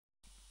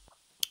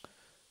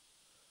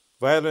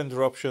violent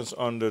eruptions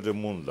under the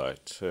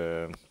moonlight.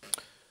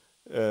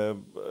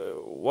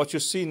 What you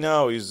see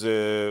now is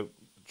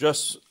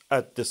just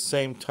at the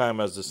same time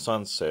as the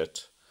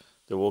sunset,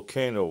 the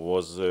volcano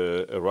was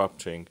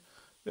erupting.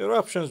 The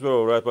eruptions were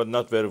all right, but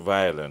not very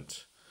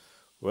violent.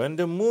 When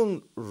the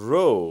moon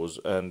rose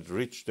and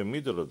reached the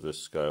middle of the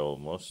sky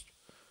almost,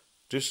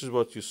 this is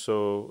what you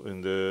saw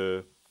in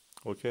the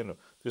volcano.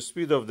 The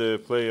speed of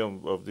the play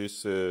of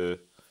this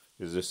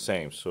is the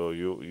same, so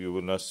you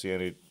will not see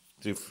any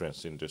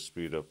difference in the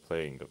speed of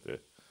playing of the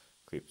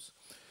eclipse.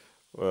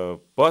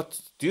 But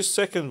this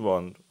second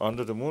one,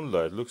 under the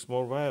moonlight, looks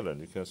more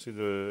violent. You can see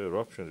the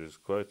eruption is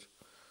quite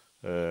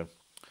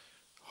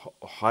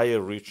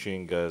higher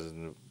reaching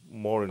and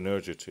more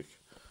energetic.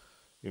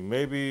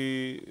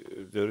 Maybe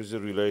there is a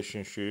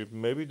relationship,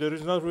 maybe there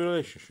is not a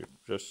relationship.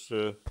 Just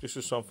this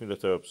is something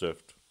that I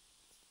observed.